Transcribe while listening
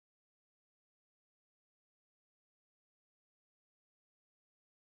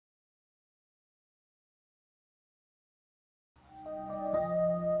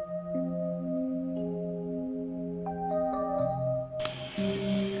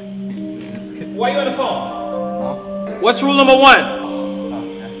Why are you on the phone? What's rule number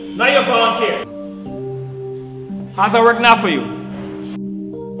 1? Now you're volunteer. How's that working out for you?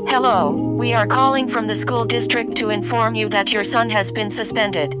 Hello, we are calling from the school district to inform you that your son has been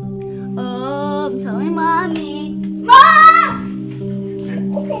suspended. Oh, I'm telling Mommy. Mom!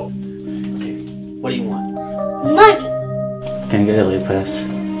 Okay, what do you want? Money. Can I get a late pass?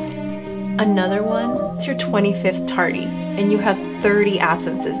 Another one? It's your 25th tardy, and you have 30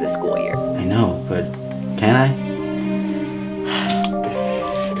 absences this school year. I know, but can I?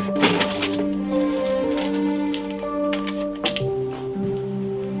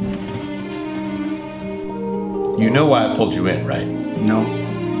 You know why I pulled you in, right? No,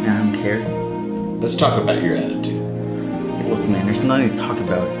 man, I don't care. Let's talk about your attitude. Look, man, there's nothing to talk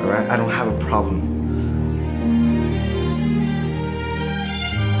about, alright? I don't have a problem.